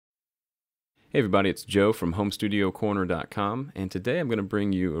Hey everybody, it's Joe from HomeStudioCorner.com, and today I'm going to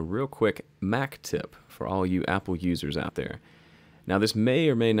bring you a real quick Mac tip for all you Apple users out there. Now this may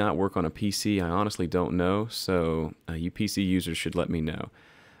or may not work on a PC, I honestly don't know, so you PC users should let me know.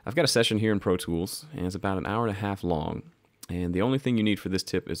 I've got a session here in Pro Tools, and it's about an hour and a half long, and the only thing you need for this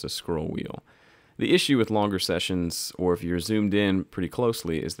tip is a scroll wheel. The issue with longer sessions, or if you're zoomed in pretty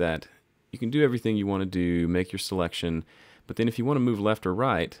closely, is that you can do everything you want to do, make your selection, but then if you want to move left or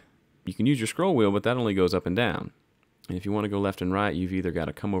right, you can use your scroll wheel, but that only goes up and down. And if you want to go left and right, you've either got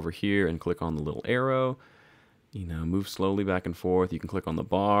to come over here and click on the little arrow, move slowly back and forth. You can click on the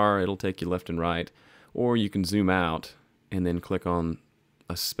bar, it'll take you left and right, or you can zoom out and then click on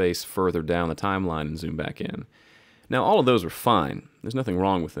a space further down the timeline and zoom back in. Now, all of those are fine. There's nothing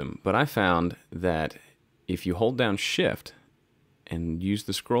wrong with them, but I found that if you hold down Shift and use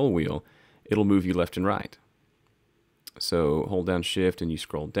the scroll wheel, it'll move you left and right. So hold down Shift and you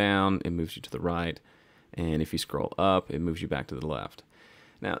scroll down, it moves you to the right, and if you scroll up, it moves you back to the left.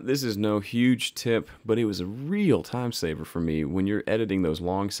 Now, this is no huge tip, but it was a real time saver for me. When you're editing those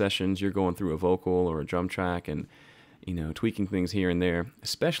long sessions, you're going through a vocal or a drum track and tweaking things here and there,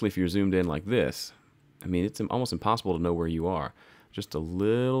 especially if you're zoomed in like this. I mean, it's almost impossible to know where you are. Just a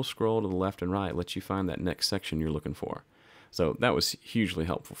little scroll to the left and right lets you find that next section you're looking for. So that was hugely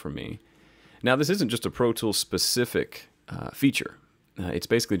helpful for me. Now, this isn't just a Pro Tools specific feature. It's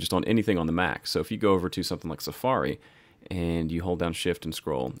basically just on anything on the Mac. So if you go over to something like Safari and you hold down Shift and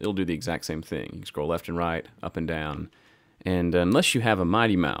scroll, it'll do the exact same thing. You can scroll left and right, up and down. And unless you have a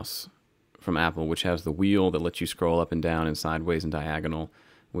Mighty Mouse from Apple, which has the wheel that lets you scroll up and down and sideways and diagonal,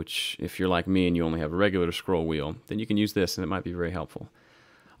 which if you're like me and you only have a regular scroll wheel, then you can use this and it might be very helpful.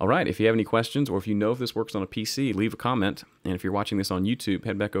 All right, if you have any questions or if you know if this works on a PC, leave a comment. And if you're watching this on YouTube,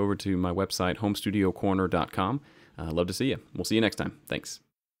 head back over to my website, HomeStudioCorner.com. I'd love to see you. We'll see you next time. Thanks.